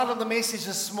Part of the message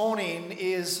this morning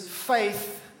is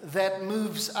faith that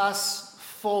moves us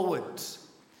forward.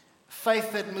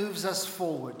 Faith that moves us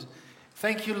forward.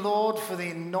 Thank you, Lord, for the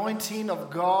anointing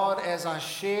of God as I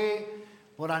share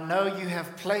what I know you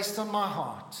have placed on my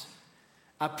heart.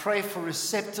 I pray for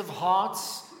receptive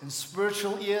hearts and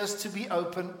spiritual ears to be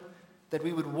open, that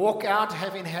we would walk out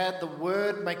having had the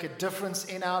word make a difference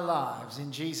in our lives.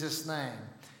 In Jesus' name,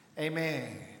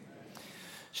 amen.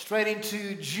 Straight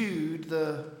into Jude,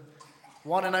 the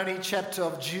one and only chapter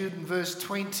of Jude, in verse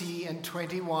 20 and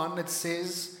 21, it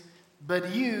says,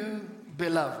 "But you,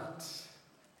 beloved,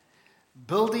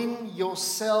 building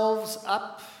yourselves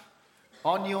up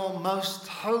on your most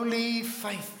holy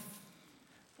faith."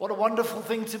 What a wonderful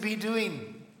thing to be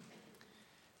doing.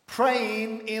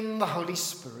 Praying in the Holy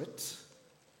Spirit.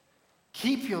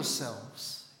 Keep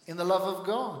yourselves in the love of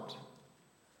God,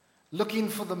 looking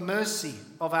for the mercy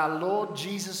of our Lord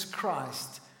Jesus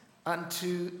Christ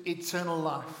unto eternal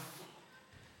life.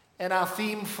 And our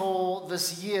theme for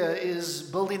this year is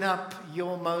building up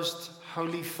your most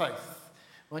holy faith.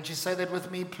 Won't you say that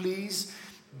with me, please?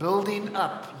 Building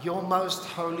up your most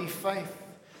holy faith.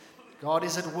 God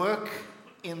is at work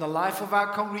in the life of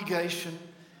our congregation,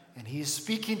 and He is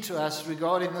speaking to us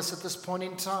regarding this at this point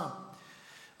in time.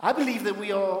 I believe that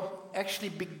we are actually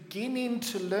beginning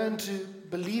to learn to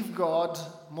believe God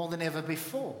more than ever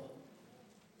before.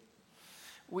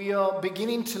 We are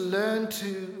beginning to learn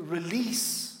to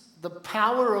release the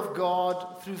power of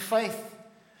God through faith.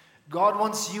 God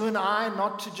wants you and I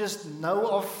not to just know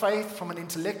of faith from an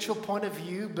intellectual point of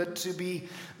view, but to be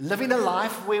living a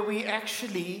life where we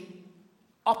actually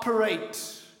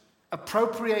operate,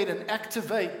 appropriate, and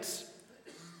activate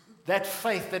that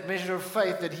faith, that measure of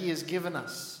faith that He has given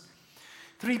us.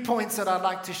 3 points that I'd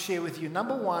like to share with you.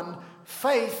 Number one,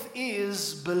 faith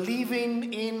is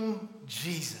believing in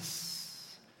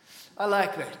Jesus. I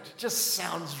like that. It just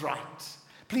sounds right.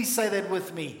 Please say that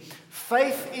with me.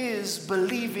 Faith is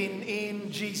believing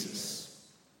in Jesus.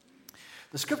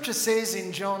 The scripture says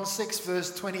in John 6,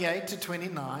 verse 28 to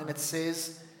 29, it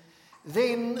says,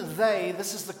 "Then they,"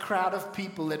 this is the crowd of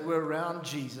people that were around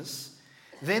Jesus,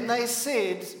 "then they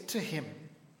said to Him,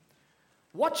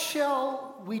 'What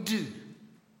shall we do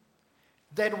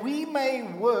that we may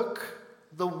work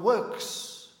the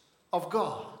works of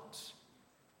God?'"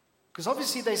 Because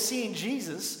obviously they're seeing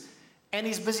Jesus and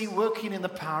He's busy working in the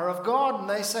power of God. And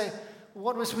they say,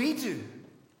 "What must we do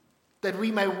that we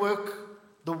may work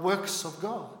the works of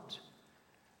God?"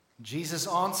 Jesus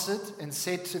answered and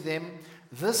said to them,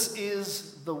 "This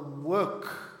is the work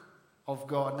of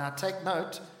God." Now take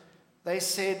note, they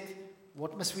said,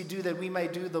 "What must we do that we may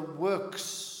do the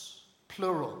works,"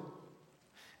 plural.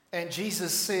 And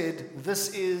Jesus said, "This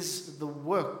is the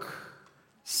work,"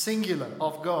 singular,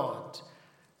 of God,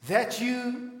 "that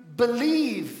you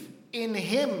believe in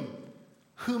Him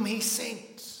whom He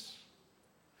sent."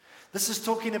 This is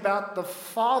talking about the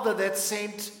Father that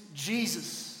sent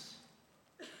Jesus.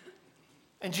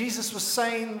 And Jesus was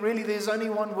saying, really, there's only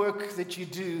one work that you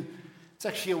do. It's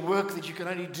actually a work that you can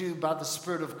only do by the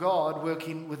Spirit of God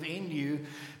working within you,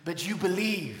 but you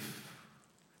believe.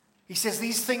 He says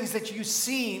these things that you've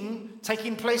seen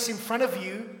taking place in front of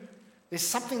you, there's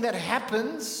something that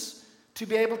happens to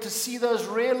be able to see those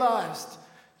realized.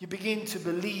 You begin to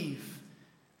believe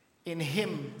in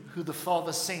Him who the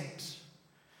Father sent.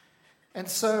 And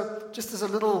so, just as a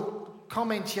little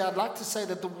comment here, I'd like to say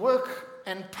that the work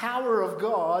and power of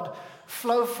God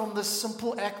flow from the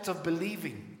simple act of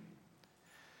believing.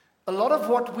 A lot of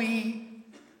what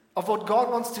God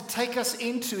wants to take us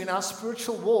into in our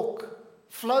spiritual walk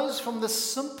flows from the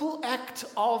simple act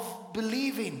of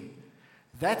believing.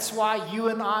 That's why you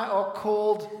and I are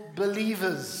called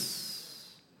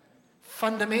believers.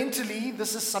 Fundamentally,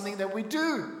 this is something that we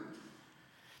do.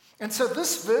 And so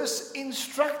this verse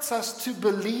instructs us to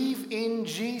believe in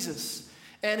Jesus.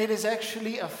 And it is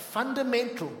actually a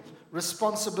fundamental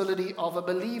responsibility of a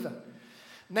believer.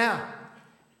 Now,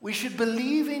 we should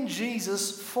believe in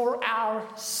Jesus for our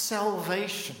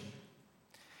salvation.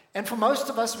 And for most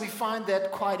of us, we find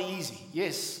that quite easy.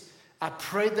 Yes, I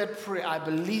prayed that prayer, I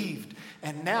believed,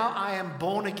 and now I am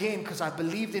born again because I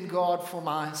believed in God for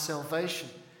my salvation.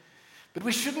 But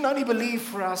we shouldn't only believe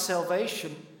for our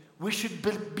salvation, we should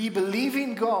be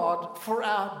believing God for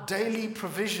our daily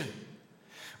provision.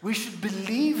 We should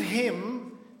believe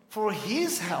Him for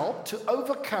His help to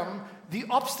overcome the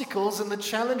obstacles and the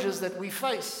challenges that we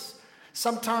face.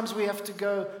 Sometimes we have to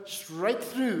go straight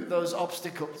through those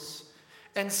obstacles.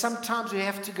 And sometimes we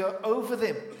have to go over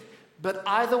them. But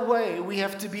either way, we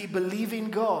have to be believing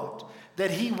God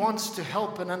that He wants to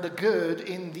help and undergird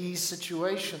in these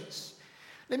situations.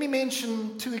 Let me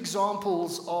mention 2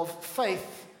 examples of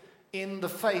faith in the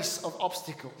face of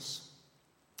obstacles.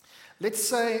 Let's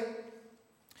say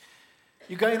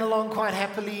you're going along quite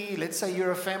happily. Let's say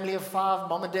you're a family of 5,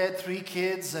 mom and dad, 3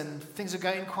 kids, and things are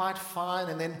going quite fine.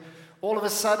 And then all of a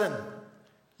sudden,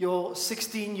 your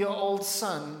 16-year-old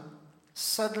son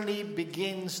suddenly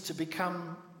begins to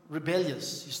become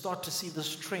rebellious. You start to see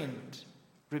this trend,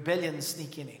 rebellion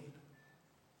sneaking in.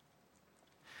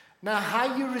 Now,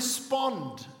 how you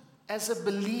respond as a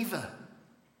believer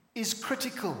is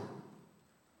critical.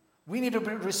 We need to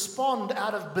respond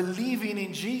out of believing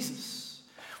in Jesus.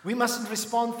 We mustn't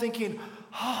respond thinking,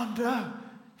 oh no,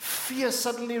 fear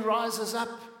suddenly rises up.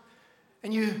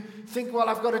 And you think, well,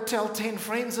 I've got to tell 10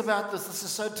 friends about this. This is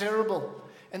so terrible.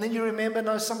 And then you remember,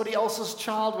 no, somebody else's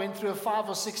child went through a 5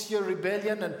 or 6 year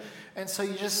rebellion. And so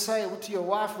you just say to your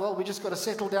wife, well, we just got to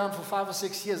settle down for 5 or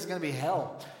 6 years. It's going to be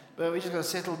hell. But we just got to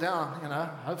settle down,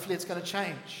 Hopefully it's going to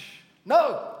change.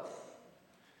 No.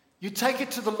 You take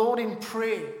it to the Lord in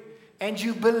prayer. And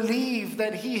you believe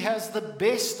that He has the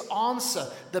best answer,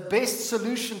 the best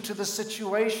solution to the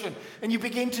situation. And you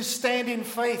begin to stand in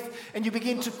faith. And you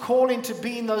begin to call into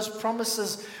being those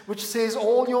promises which says,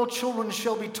 all your children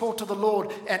shall be taught to the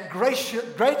Lord. And great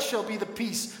shall be the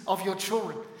peace of your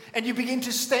children. And you begin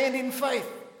to stand in faith.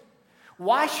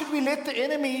 Why should we let the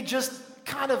enemy just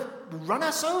kind of run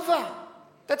us over?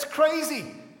 That's crazy.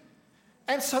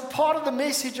 And so part of the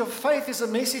message of faith is a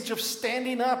message of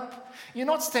standing up. You're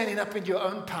not standing up in your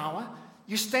own power.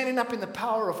 You're standing up in the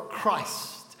power of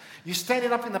Christ. You're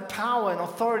standing up in the power and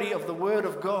authority of the Word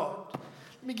of God.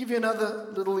 Let me give you another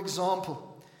little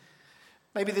example.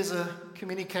 Maybe there's a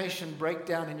communication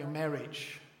breakdown in your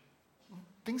marriage.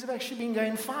 Things have actually been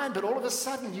going fine, but all of a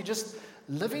sudden you're just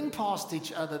living past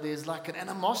each other. There's like an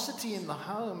animosity in the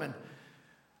home. And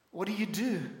what do?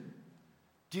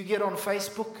 Do you get on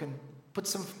Facebook and put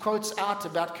some quotes out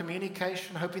about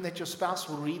communication, hoping that your spouse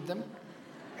will read them?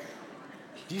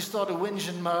 Do you start to whinge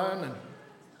and moan and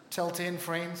tell 10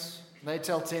 friends? They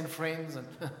tell 10 friends. And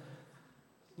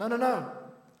No.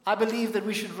 I believe that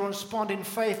we should respond in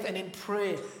faith and in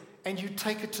prayer. And you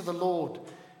take it to the Lord.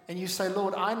 And you say,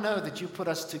 Lord, I know that you put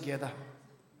us together.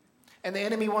 And the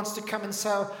enemy wants to come and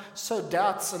sow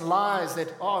doubts and lies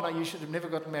that, oh, no, you should have never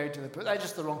gotten married to them. But they're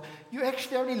just the wrong. You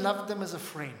actually only loved them as a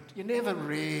friend. You never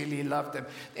really loved them.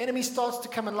 The enemy starts to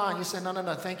come in line. You say, no,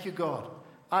 thank you, God.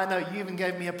 I know you even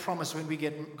gave me a promise when we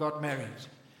got married.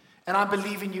 And I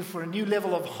believe in you for a new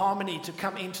level of harmony to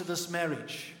come into this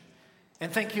marriage.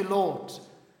 And thank you, Lord,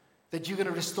 that you're going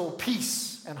to restore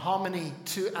peace and harmony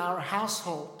to our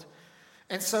household.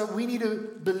 And so we need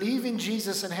to believe in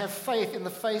Jesus and have faith in the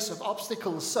face of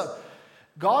obstacles. So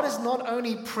God is not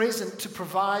only present to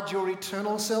provide your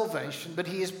eternal salvation, but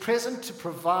He is present to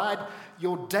provide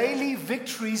your daily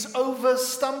victories over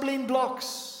stumbling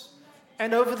blocks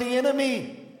and over the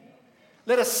enemy.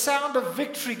 Let a sound of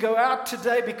victory go out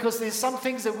today, because there's some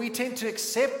things that we tend to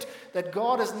accept that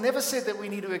God has never said that we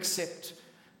need to accept,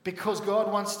 because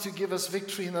God wants to give us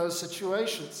victory in those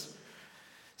situations.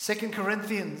 2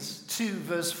 Corinthians 2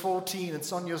 verse 14,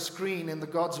 it's on your screen in the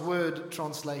God's Word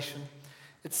translation.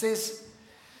 It says,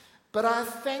 but I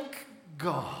thank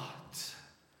God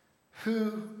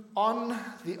who on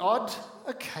the odd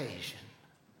occasion,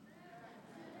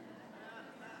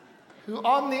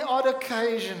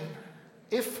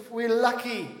 if we're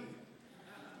lucky,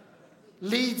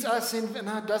 leads us in.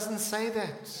 No, it doesn't say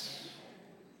that.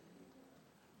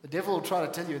 The devil will try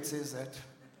to tell you it says that.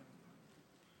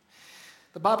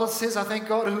 The Bible says, I thank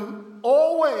God who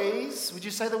always, would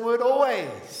you say the word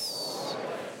always?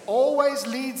 Always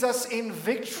leads us in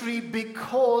victory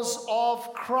because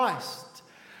of Christ.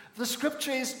 The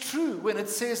scripture is true when it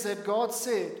says that God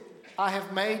said, I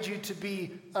have made you to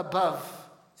be above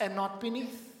and not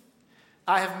beneath.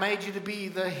 I have made you to be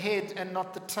the head and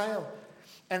not the tail.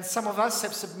 And some of us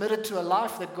have submitted to a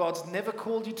life that God's never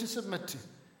called you to submit to.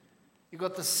 You've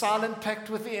got the silent pact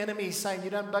with the enemy saying, you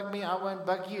don't bug me, I won't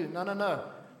bug you. No.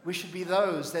 We should be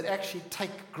those that actually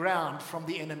take ground from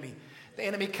the enemy. The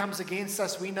enemy comes against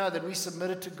us. We know that we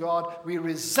submitted to God. We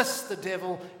resist the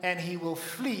devil and he will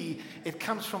flee. It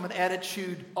comes from an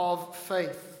attitude of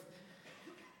faith.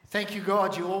 Thank you,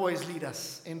 God, you always lead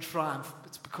us in triumph.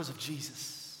 It's because of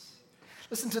Jesus.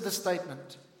 Listen to this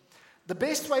statement. The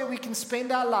best way we can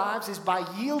spend our lives is by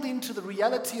yielding to the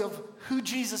reality of who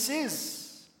Jesus is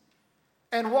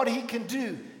and what He can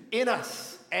do in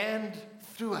us and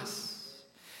through us.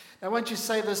 Now, won't you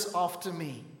say this after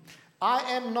me?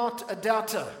 I am not a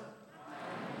doubter.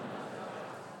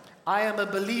 I am a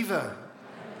believer.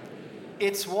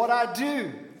 It's what I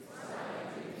do.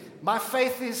 My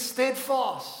faith is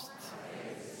steadfast.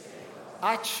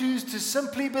 I choose to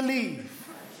simply believe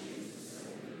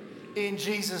in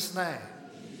Jesus' name.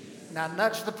 Now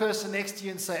nudge the person next to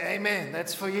you and say, amen.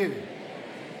 That's for you.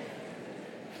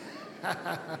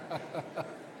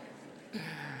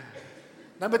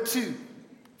 Number 2,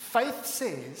 faith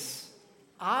says,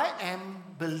 I am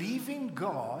believing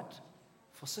God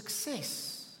for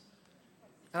success.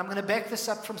 And I'm going to back this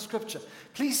up from Scripture.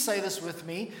 Please say this with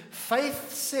me.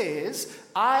 Faith says,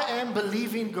 I am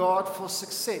believing God for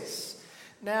success.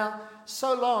 Now,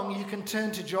 so long you can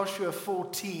turn to Joshua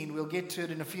 14. We'll get to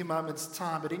it in a few moments'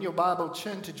 time. But in your Bible,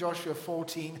 turn to Joshua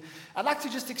 14. I'd like to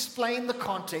just explain the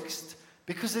context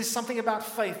because there's something about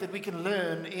faith that we can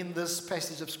learn in this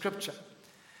passage of Scripture.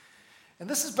 And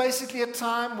this is basically a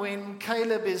time when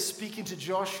Caleb is speaking to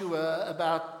Joshua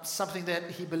about something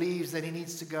that he believes that he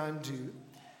needs to go and do.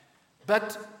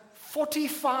 But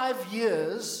 45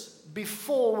 years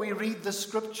before we read the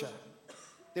Scripture,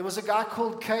 there was a guy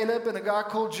called Caleb and a guy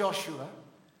called Joshua.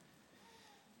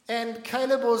 And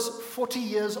Caleb was 40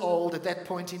 years old at that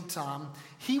point in time.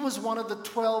 He was one of the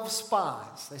 12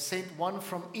 spies. They sent one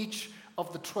from each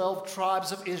of the 12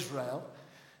 tribes of Israel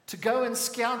to go and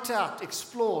scout out,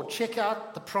 explore, check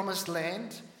out the promised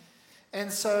land.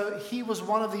 And so he was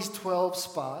one of these 12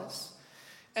 spies.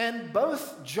 And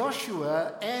both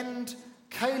Joshua and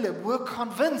Caleb were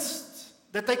convinced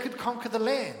that they could conquer the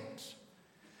land.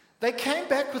 They came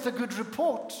back with a good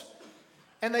report.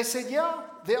 And they said, yeah,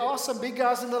 there are some big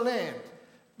guys in the land,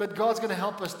 but God's going to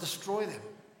help us destroy them.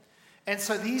 And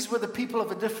so these were the people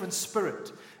of a different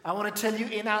spirit. I want to tell you,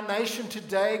 in our nation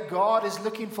today, God is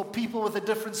looking for people with a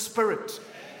different spirit.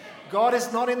 God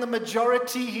is not in the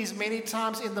majority. He's many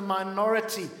times in the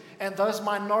minority. And those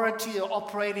minority are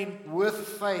operating with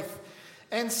faith.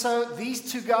 And so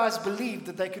these two guys believed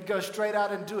that they could go straight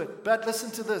out and do it. But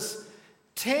listen to this.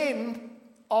 10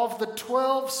 of the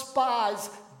 12 spies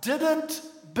didn't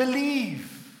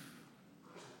believe.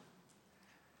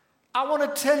 I want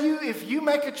to tell you, if you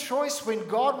make a choice when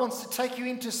God wants to take you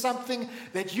into something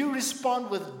that you respond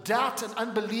with doubt and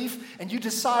unbelief and you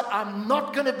decide, I'm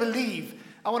not going to believe,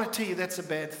 I want to tell you that's a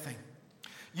bad thing.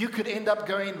 You could end up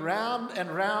going round and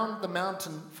round the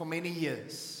mountain for many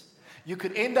years. You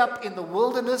could end up in the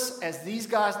wilderness as these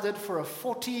guys did for a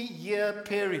 40-year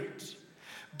period.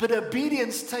 But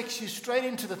obedience takes you straight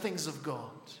into the things of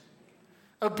God.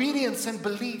 Obedience and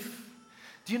belief.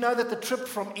 Do you know that the trip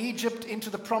from Egypt into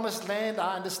the promised land,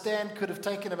 I understand, could have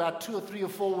taken about 2 or 3 or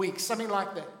 4 weeks, something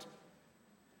like that.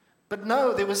 But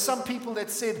no, there were some people that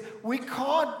said, we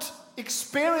can't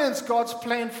experience God's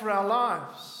plan for our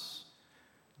lives.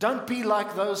 Don't be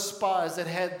like those spies that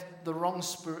had the wrong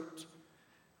spirit.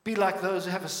 Be like those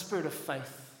who have a spirit of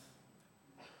faith.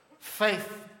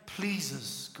 Faith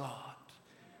pleases God.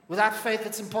 Without faith,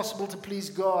 it's impossible to please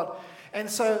God. And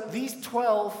so these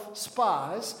 12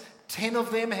 spies, 10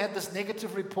 of them had this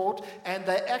negative report, and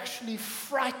they actually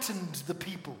frightened the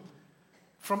people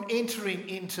from entering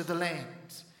into the land.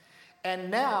 And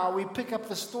now we pick up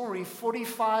the story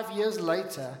 45 years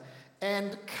later,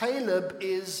 and Caleb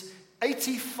is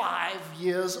 85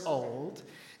 years old,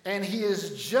 and he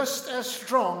is just as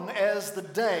strong as the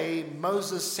day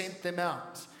Moses sent them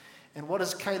out. And what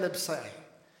does Caleb say?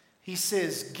 He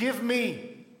says, give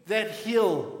me that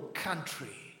hill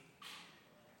country.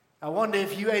 I wonder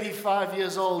if you're 85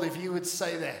 years old, if you would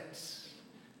say that.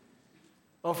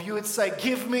 Or if you would say,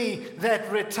 give me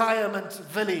that retirement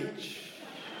village.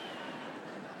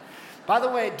 By the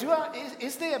way,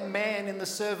 is there a man in the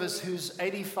service who's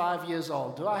 85 years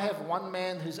old? Do I have one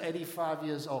man who's 85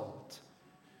 years old?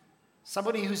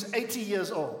 Somebody who's 80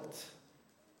 years old.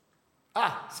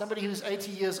 Somebody who's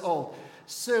 80 years old.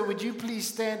 Sir, would you please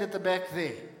stand at the back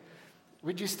there?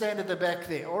 Would you stand at the back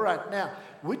there? All right, now,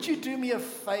 would you do me a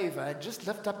favor and just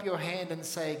lift up your hand and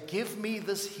say, give me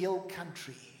this hill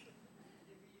country.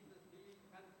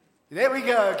 There we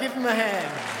go. Give him a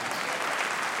hand.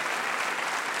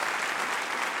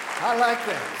 I like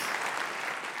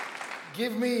that.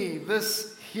 Give me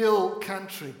this hill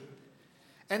country.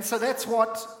 And so that's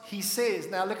what he says.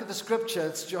 Now look at the scripture.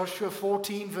 It's Joshua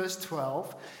 14, verse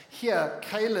 12. Here,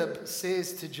 Caleb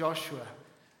says to Joshua,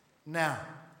 now,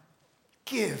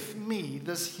 give me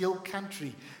this hill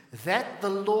country that the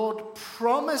Lord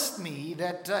promised me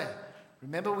that day.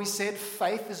 Remember, we said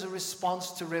faith is a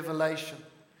response to revelation.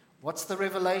 What's the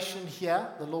revelation here?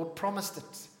 The Lord promised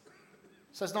it.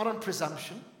 So it's not on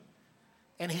presumption.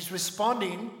 And he's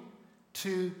responding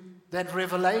to that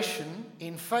revelation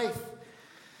in faith.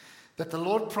 That the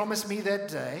Lord promised me that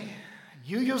day.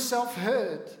 You yourself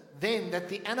heard then that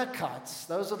the Anakites,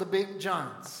 those are the big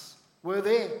giants, were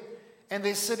there. And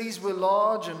their cities were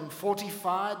large and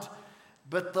fortified.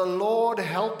 but the Lord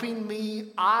helping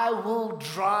me, I will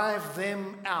drive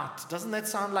them out. Doesn't that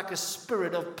sound like a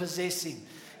spirit of possessing?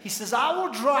 He says, I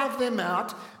will drive them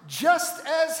out just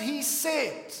as he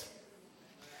said.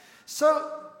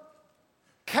 So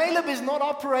Caleb is not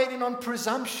operating on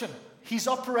presumption. He's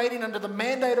operating under the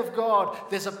mandate of God.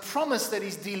 There's a promise that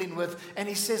he's dealing with, and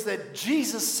he says that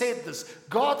Jesus said this.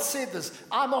 God said this.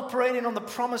 I'm operating on the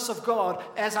promise of God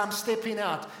as I'm stepping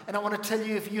out. And I want to tell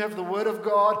you, if you have the word of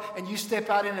God and you step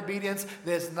out in obedience,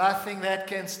 there's nothing that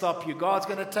can stop you. God's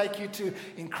going to take you to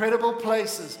incredible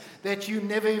places that you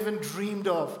never even dreamed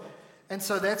of. And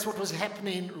so that's what was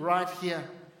happening right here.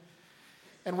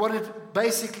 And what did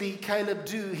basically Caleb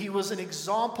do? He was an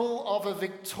example of a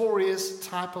victorious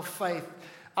type of faith.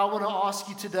 I want to ask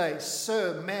you today,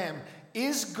 sir, ma'am,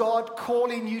 is God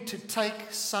calling you to take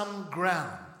some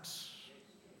ground?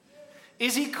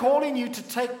 Is he calling you to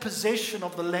take possession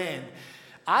of the land?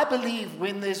 I believe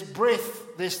when there's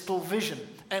breath, there's still vision.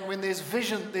 And when there's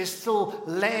vision, there's still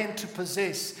land to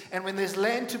possess. And when there's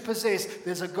land to possess,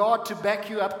 there's a God to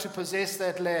back you up to possess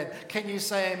that land. Can you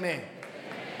say amen?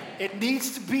 It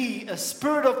needs to be a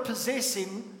spirit of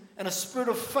possessing and a spirit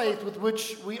of faith with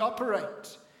which we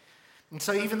operate. And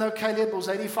so even though Caleb was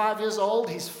 85 years old,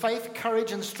 his faith,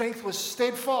 courage, and strength was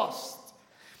steadfast.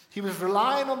 He was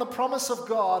relying on the promise of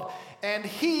God, and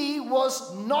he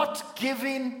was not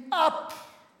giving up.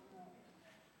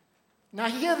 Now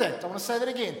hear that. I want to say that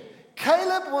again.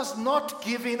 Caleb was not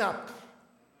giving up.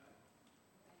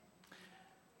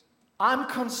 I'm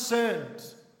concerned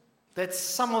that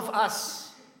some of us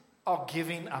are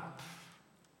giving up.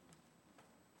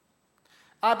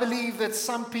 I believe that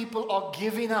some people are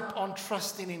giving up on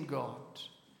trusting in God.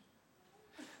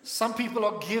 Some people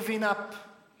are giving up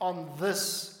on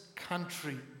this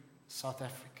country, South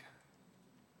Africa.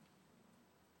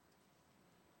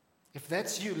 If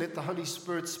that's you, let the Holy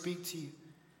Spirit speak to you.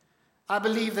 I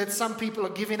believe that some people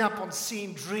are giving up on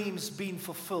seeing dreams being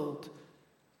fulfilled.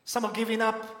 Some are giving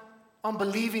up on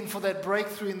believing for that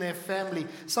breakthrough in their family.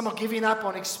 Some are giving up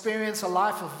on experience a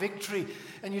life of victory.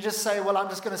 And you just say, well, I'm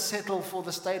just going to settle for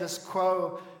the status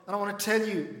quo. And I want to tell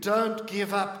you, don't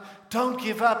give up. Don't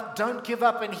give up. Don't give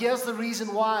up. And here's the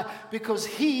reason why. Because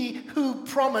he who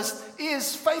promised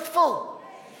is faithful.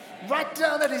 Right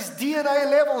down at his DNA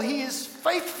level, he is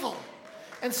faithful.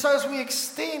 And so as we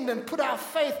extend and put our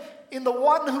faith in the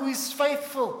one who is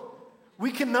faithful,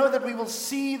 we can know that we will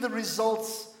see the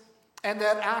results and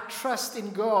that our trust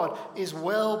in God is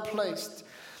well placed.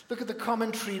 Look at the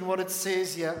commentary and what it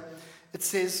says here. It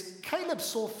says, Caleb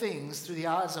saw things through the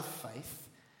eyes of faith,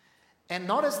 and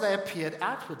not as they appeared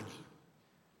outwardly.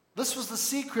 This was the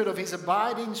secret of his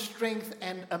abiding strength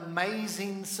and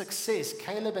amazing success.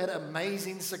 Caleb had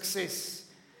amazing success.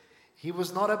 He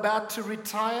was not about to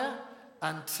retire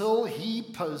until he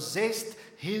possessed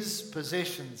his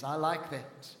possessions. I like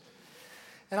that.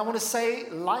 And I want to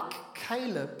say, like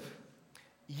Caleb,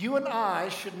 you and I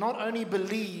should not only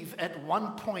believe at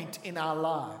one point in our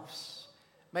lives,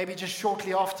 maybe just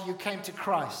shortly after you came to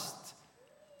Christ,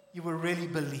 you were really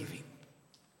believing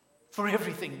for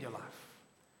everything in your life.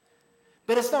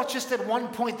 But it's not just at one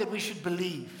point that we should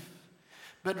believe,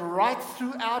 but right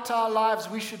throughout our lives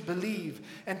we should believe.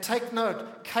 And take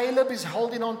note, Caleb is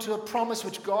holding on to a promise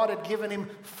which God had given him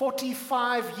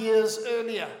 45 years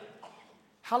earlier.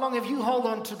 How long have you held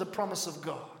on to the promise of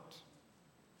God?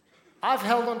 I've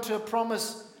held on to a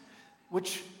promise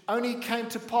which only came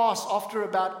to pass after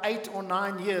about 8 or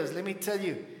 9 years. Let me tell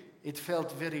you, it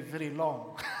felt very, very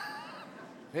long.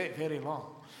 Very, very long.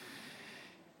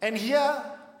 And here,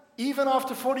 even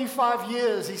after 45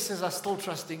 years, he says, I still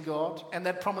trust in God, and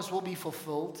that promise will be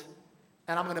fulfilled.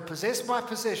 And I'm going to possess my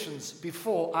possessions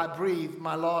before I breathe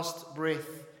my last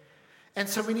breath. And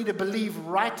so we need to believe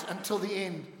right until the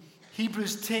end.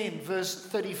 Hebrews 10, verse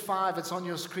 35, it's on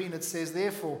your screen. It says,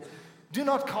 therefore, do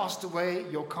not cast away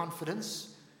your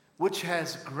confidence, which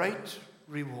has great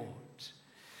reward.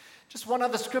 Just one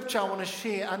other scripture I want to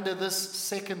share under this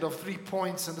second of 3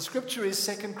 points. And the scripture is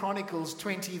 2 Chronicles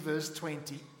 20, verse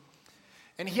 20.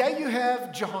 And here you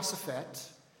have Jehoshaphat.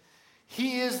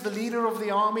 He is the leader of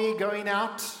the army going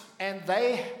out, and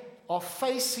they are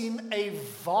facing a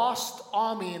vast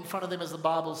army in front of them, as the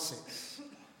Bible says.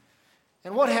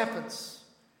 And what happens?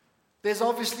 There's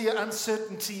obviously an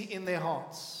uncertainty in their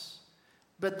hearts.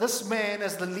 But this man,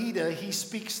 as the leader, he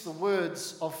speaks the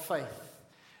words of faith.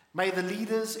 May the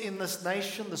leaders in this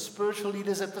nation, the spiritual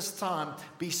leaders at this time,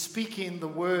 be speaking the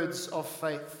words of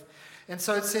faith. And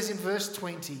so it says in verse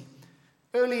 20,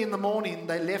 early in the morning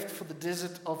they left for the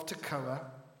desert of Tekoa.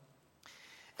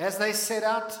 As they set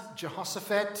out,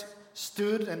 Jehoshaphat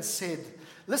stood and said,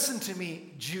 listen to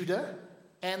me, Judah,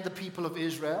 and the people of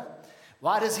Israel.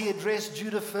 Why does he address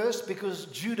Judah first? Because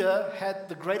Judah had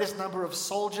the greatest number of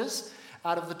soldiers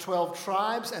out of the 12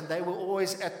 tribes, and they were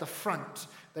always at the front.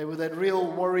 They were that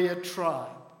real warrior tribe.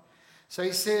 So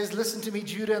he says, listen to me,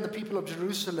 Judah and the people of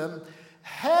Jerusalem,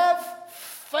 have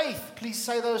faith. Please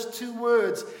say those two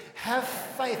words. Have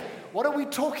faith. What are we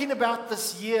talking about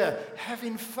this year?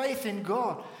 Having faith in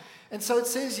God. And so it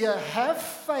says here, have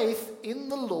faith in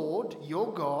the Lord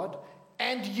your God,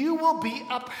 and you will be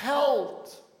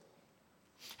upheld.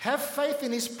 Have faith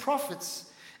in his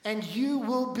prophets, and you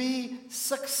will be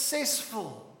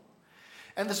successful.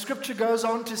 And the scripture goes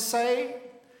on to say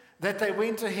that they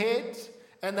went ahead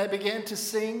and they began to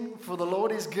sing, for the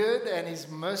Lord is good and his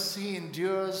mercy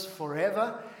endures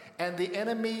forever. And the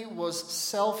enemy was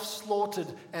self-slaughtered,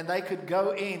 and they could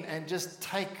go in and just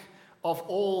take of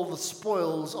all the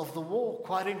spoils of the war.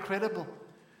 Quite incredible.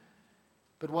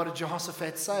 But what did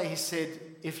Jehoshaphat say? He said,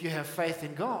 if you have faith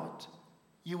in God,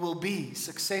 you will be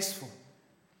successful.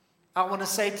 I want to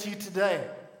say to you today,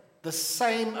 the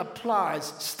same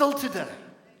applies still today.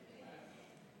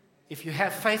 If you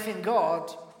have faith in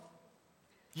God,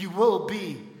 you will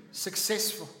be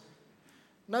successful.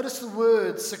 Notice the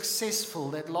word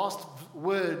successful, that last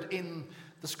word in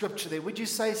the scripture there. Would you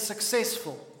say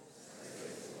successful?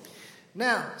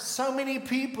 Now, so many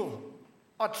people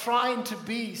are trying to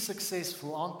be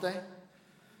successful, aren't they?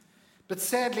 But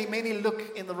sadly, many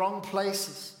look in the wrong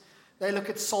places. They look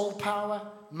at soul power,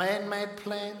 man-made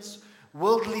plans,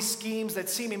 worldly schemes that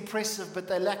seem impressive, but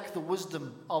they lack the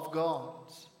wisdom of God.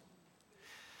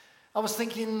 I was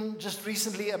thinking just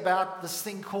recently about this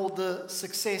thing called the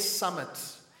Success Summit.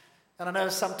 And I know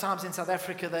sometimes in South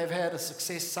Africa they've had a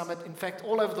Success Summit. In fact,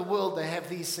 all over the world they have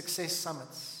these Success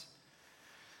Summits.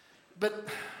 But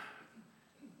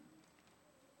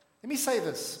let me say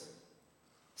this.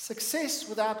 Success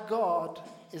without God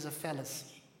is a fallacy.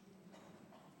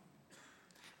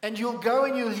 And you'll go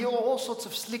and you'll hear all sorts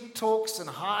of slick talks and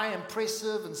high,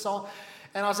 impressive and so on.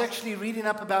 And I was actually reading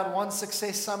up about one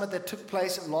Success Summit that took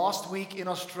place last week in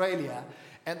Australia.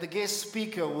 And the guest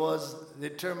speaker was the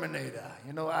Terminator.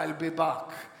 I'll be back.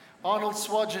 Arnold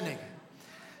Schwarzenegger.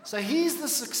 So he's the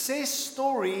success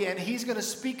story, and he's going to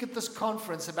speak at this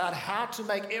conference about how to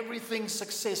make everything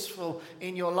successful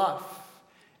in your life.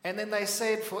 And then they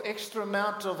said for extra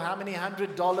amount of how many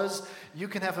 $100, you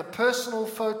can have a personal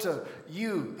photo,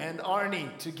 you and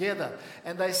Arnie together.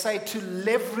 And they say to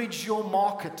leverage your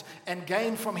market and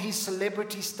gain from his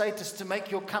celebrity status to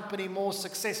make your company more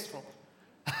successful.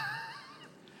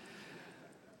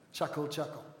 Chuckle,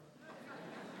 chuckle.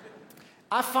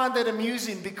 I find that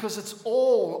amusing because it's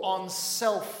all on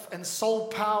self and soul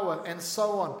power and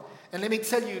so on. And let me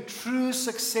tell you, true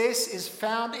success is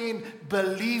found in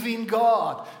believing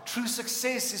God. True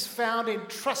success is found in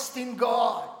trusting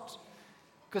God.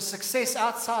 Because success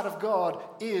outside of God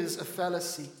is a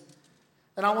fallacy.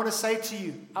 And I want to say to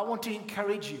you, I want to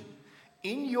encourage you,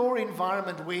 in your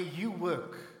environment where you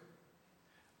work,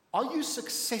 are you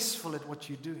successful at what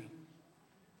you're doing?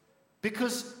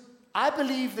 Because I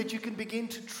believe that you can begin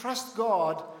to trust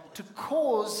God to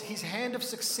cause his hand of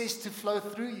success to flow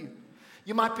through you.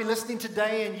 You might be listening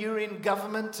today and you're in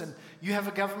government and you have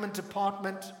a government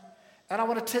department. And I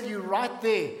want to tell you right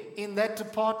there in that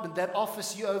department, that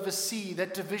office you oversee,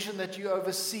 that division that you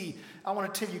oversee, I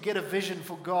want to tell you, get a vision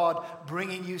for God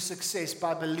bringing you success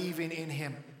by believing in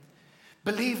him.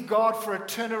 Believe God for a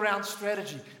turnaround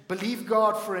strategy. Believe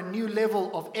God for a new level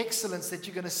of excellence that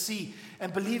you're going to see.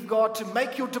 And believe God to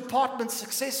make your department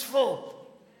successful.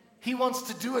 He wants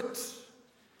to do it.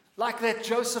 Like that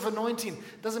Joseph anointing.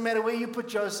 Doesn't matter where you put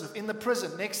Joseph. In the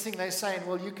prison. Next thing they're saying,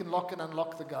 well, you can lock and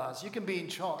unlock the guys. You can be in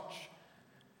charge.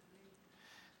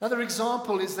 Another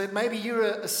example is that maybe you're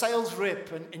a sales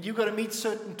rep and you've got to meet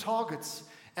certain targets.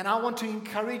 And I want to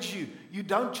encourage you, you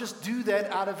don't just do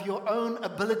that out of your own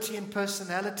ability and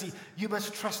personality. You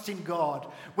must trust in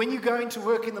God. When you go into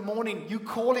work in the morning, you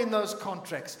call in those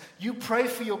contracts. You pray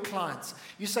for your clients.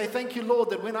 You say, thank you, Lord,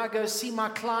 that when I go see my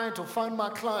client or phone my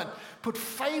client, put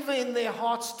favor in their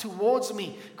hearts towards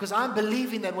me, because I'm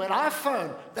believing that when I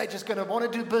phone, they're just going to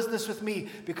want to do business with me,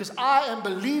 because I am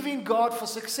believing God for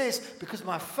success, because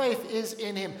my faith is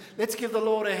in him. Let's give the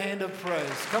Lord a hand of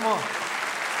praise. Come on.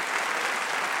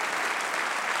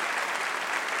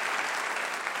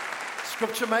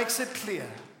 Scripture makes it clear.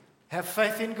 Have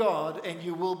faith in God and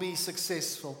you will be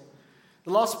successful.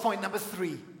 The last point, number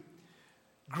 3.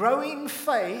 A growing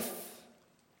faith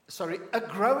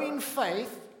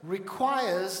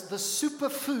requires the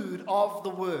superfood of the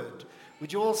word.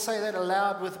 Would you all say that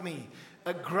aloud with me?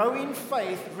 A growing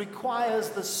faith requires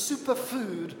the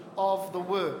superfood of the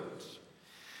word.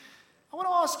 I want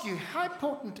to ask you, how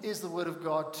important is the Word of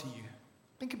God to you?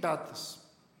 Think about this.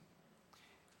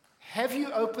 Have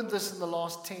you opened this in the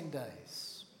last 10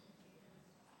 days?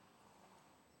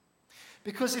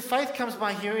 Because if faith comes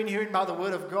by hearing, hearing by the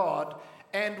Word of God,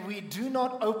 and we do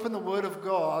not open the Word of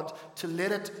God to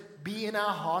let it be in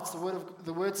our hearts,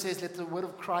 the Word says, let the Word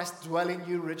of Christ dwell in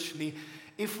you richly.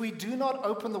 If we do not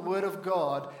open the Word of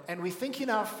God and we think in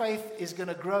our faith is going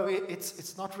to grow,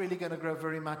 it's not really going to grow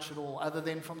very much at all, other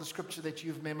than from the scripture that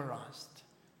you've memorized.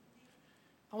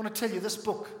 I want to tell you, this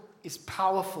book is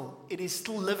powerful. It is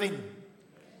still living.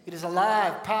 It is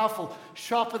alive, powerful,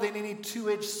 sharper than any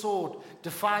two-edged sword,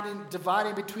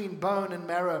 dividing between bone and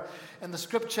marrow. And the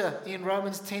scripture in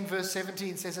Romans 10 verse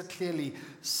 17 says it clearly.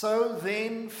 So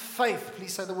then faith,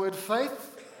 please say the word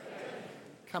faith,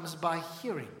 comes by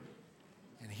hearing.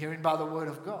 And hearing by the word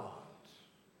of God.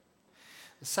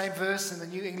 The same verse in the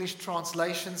New English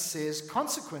Translation says,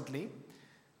 consequently,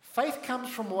 faith comes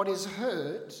from what is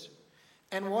heard,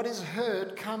 and what is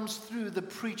heard comes through the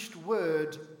preached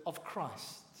word of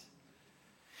Christ.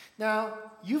 Now,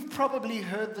 you've probably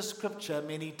heard the scripture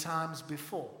many times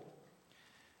before.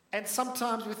 And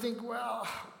sometimes we think, well,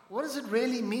 what does it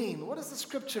really mean? What does the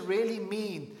scripture really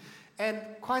mean? And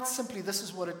quite simply, this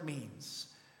is what it means.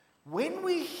 When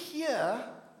we hear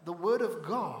the word of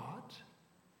God,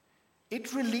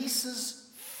 it releases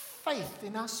faith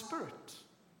in our spirit.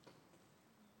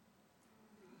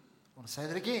 I want to say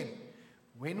that again.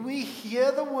 When we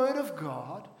hear the word of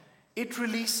God, it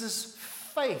releases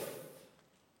faith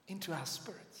into our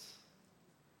spirits.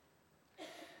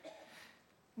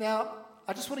 Now,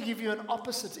 I just want to give you an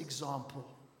opposite example.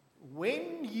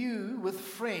 When you, with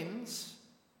friends,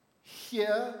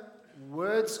 hear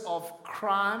words of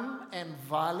crime and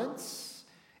violence,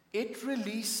 it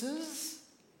releases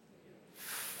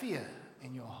fear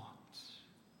in your heart.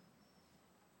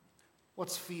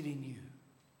 What's feeding you?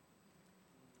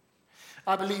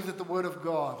 I believe that the Word of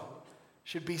God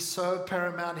should be so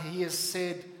paramount. He has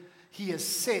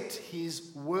set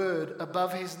His Word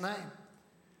above His name.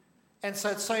 And so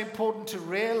it's so important to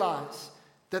realize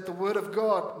that the Word of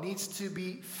God needs to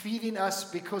be feeding us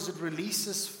because it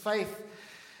releases faith.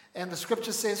 And the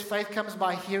scripture says faith comes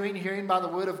by hearing, hearing by the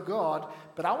word of God.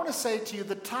 But I want to say to you,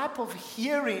 the type of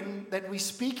hearing that we're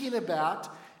speaking about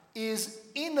is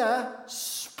inner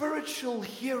spiritual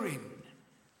hearing.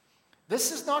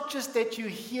 This is not just that you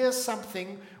hear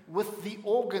something with the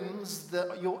organs,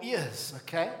 your ears,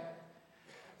 okay?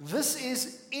 This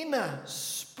is inner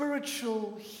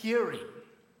spiritual hearing.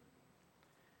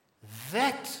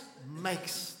 That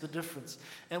makes the difference.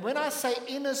 And when I say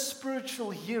inner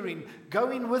spiritual hearing,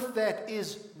 going with that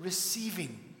is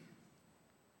receiving.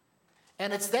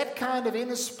 And it's that kind of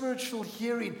inner spiritual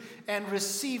hearing and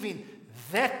receiving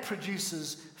that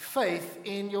produces faith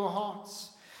in your hearts.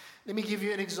 Let me give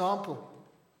you an example.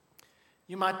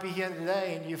 You might be here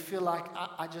today and you feel like,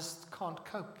 I just can't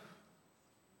cope.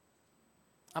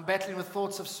 I'm battling with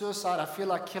thoughts of suicide. I feel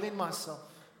like killing myself.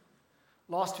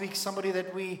 Last week, somebody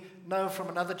that we know from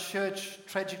another church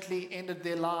tragically ended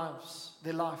their life.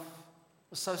 It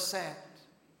was so sad.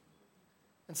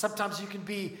 And sometimes you can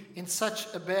be in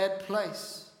such a bad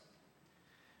place.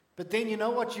 But then you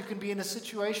know what? You can be in a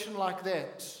situation like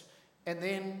that. And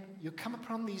then you come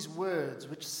upon these words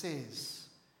which says,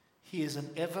 He is an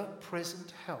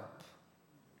ever-present help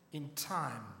in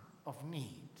time of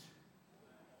need.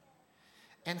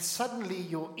 And suddenly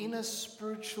your inner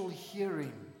spiritual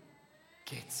hearing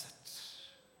gets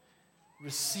it,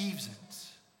 receives it,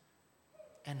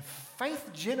 and faith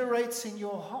generates in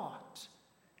your heart,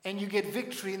 and you get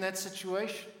victory in that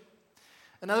situation.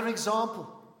 Another example,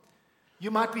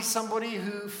 you might be somebody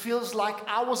who feels like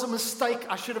I was a mistake,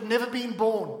 I should have never been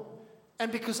born, and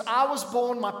because I was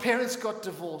born, my parents got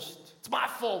divorced. It's my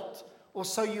fault. Or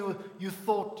so you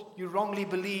thought, you wrongly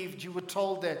believed, you were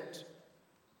told that.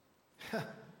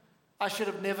 I should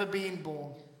have never been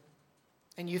born.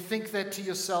 And you think that to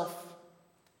yourself.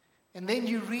 And then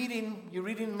you're reading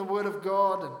in the Word of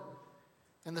God,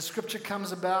 and the scripture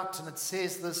comes about, and it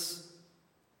says this,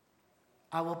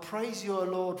 I will praise you, O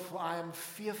Lord, for I am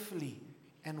fearfully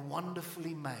and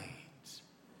wonderfully made.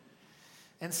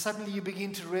 And suddenly you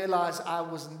begin to realize I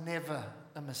was never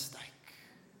a mistake.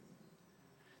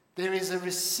 There is a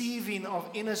receiving of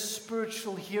inner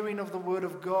spiritual hearing of the Word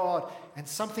of God, and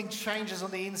something changes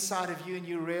on the inside of you, and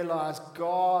you realize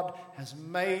God has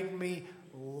made me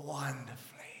wonderfully.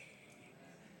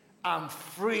 I'm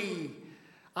free.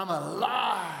 I'm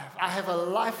alive. I have a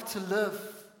life to live.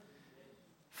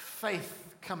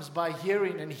 Faith comes by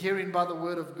hearing, and hearing by the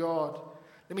Word of God.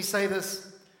 Let me say this.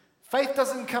 Faith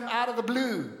doesn't come out of the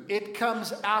blue. It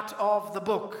comes out of the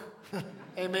book.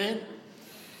 Amen.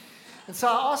 And so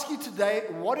I ask you today,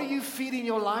 what are you feeding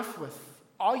your life with?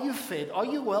 Are you fed? Are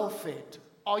you well fed?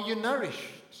 Are you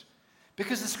nourished?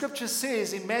 Because the scripture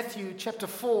says in Matthew chapter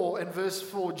 4 and verse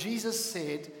 4, Jesus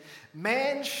said,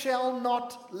 man shall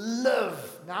not live.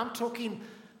 Now I'm talking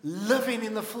living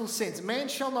in the full sense. Man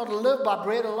shall not live by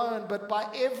bread alone, but by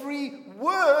every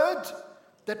word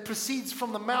that proceeds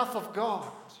from the mouth of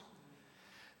God.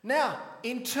 Now,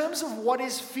 in terms of what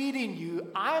is feeding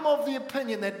you, I'm of the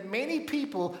opinion that many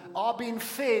people are being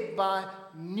fed by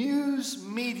news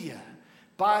media,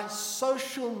 by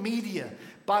social media,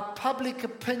 by public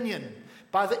opinion,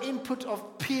 by the input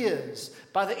of peers,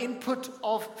 by the input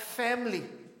of family.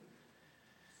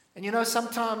 And you know,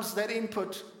 sometimes that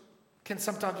input can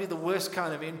sometimes be the worst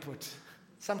kind of input.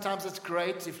 Sometimes it's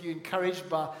great if you're encouraged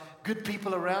by good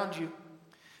people around you.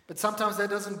 But sometimes that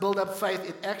doesn't build up faith.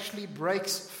 It actually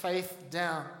breaks faith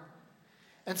down.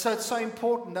 And so it's so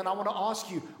important that I want to ask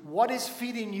you, what is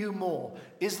feeding you more?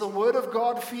 Is the Word of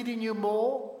God feeding you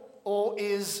more? Or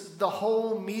is the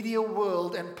whole media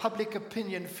world and public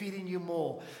opinion feeding you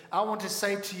more? I want to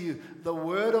say to you, the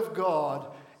Word of God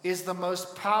is the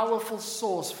most powerful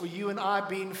source for you and I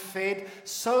being fed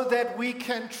so that we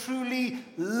can truly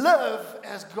live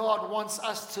as God wants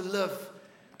us to live.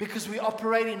 Because we're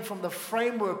operating from the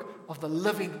framework of the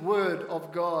living Word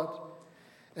of God.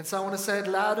 And so I want to say it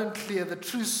loud and clear. The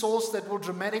true source that will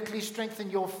dramatically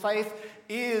strengthen your faith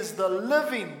is the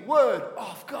living Word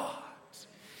of God.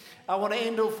 I want to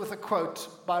end off with a quote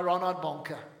by Reinhard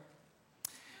Bonke.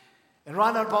 And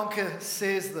Reinhard Bonke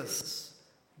says this: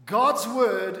 God's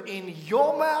Word in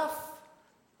your mouth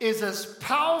is as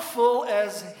powerful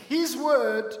as His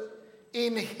Word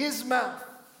in His mouth.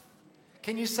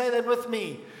 Can you say that with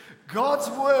me? God's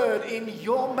Word in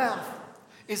your mouth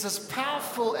is as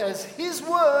powerful as His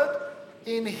Word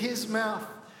in His mouth.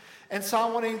 And so I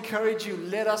want to encourage you,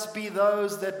 let us be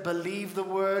those that believe the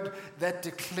Word, that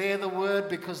declare the Word,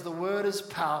 because the Word is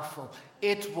powerful.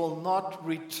 It will not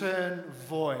return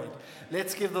void.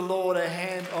 Let's give the Lord a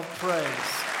hand of praise.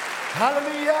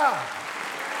 Hallelujah.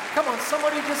 Come on,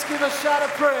 somebody just give a shout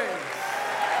of praise.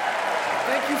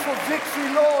 Thank you for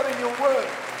victory, Lord, in your Word.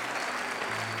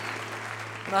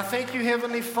 And I thank you,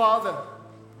 Heavenly Father,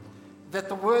 that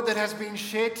the word that has been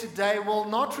shared today will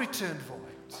not return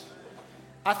void.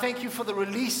 I thank you for the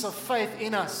release of faith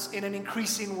in us in an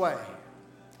increasing way.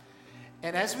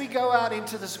 And as we go out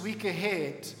into this week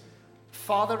ahead,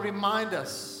 Father, remind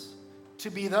us to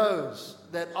be those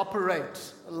that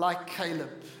operate like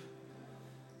Caleb,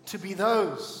 to be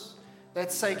those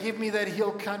that say, give me that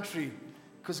hill country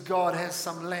because God has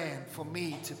some land for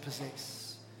me to possess.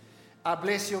 I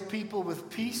bless your people with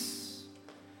peace.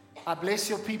 I bless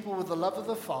your people with the love of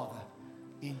the Father.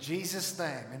 In Jesus'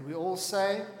 name. And we all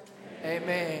say,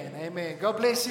 amen. Amen. God bless you.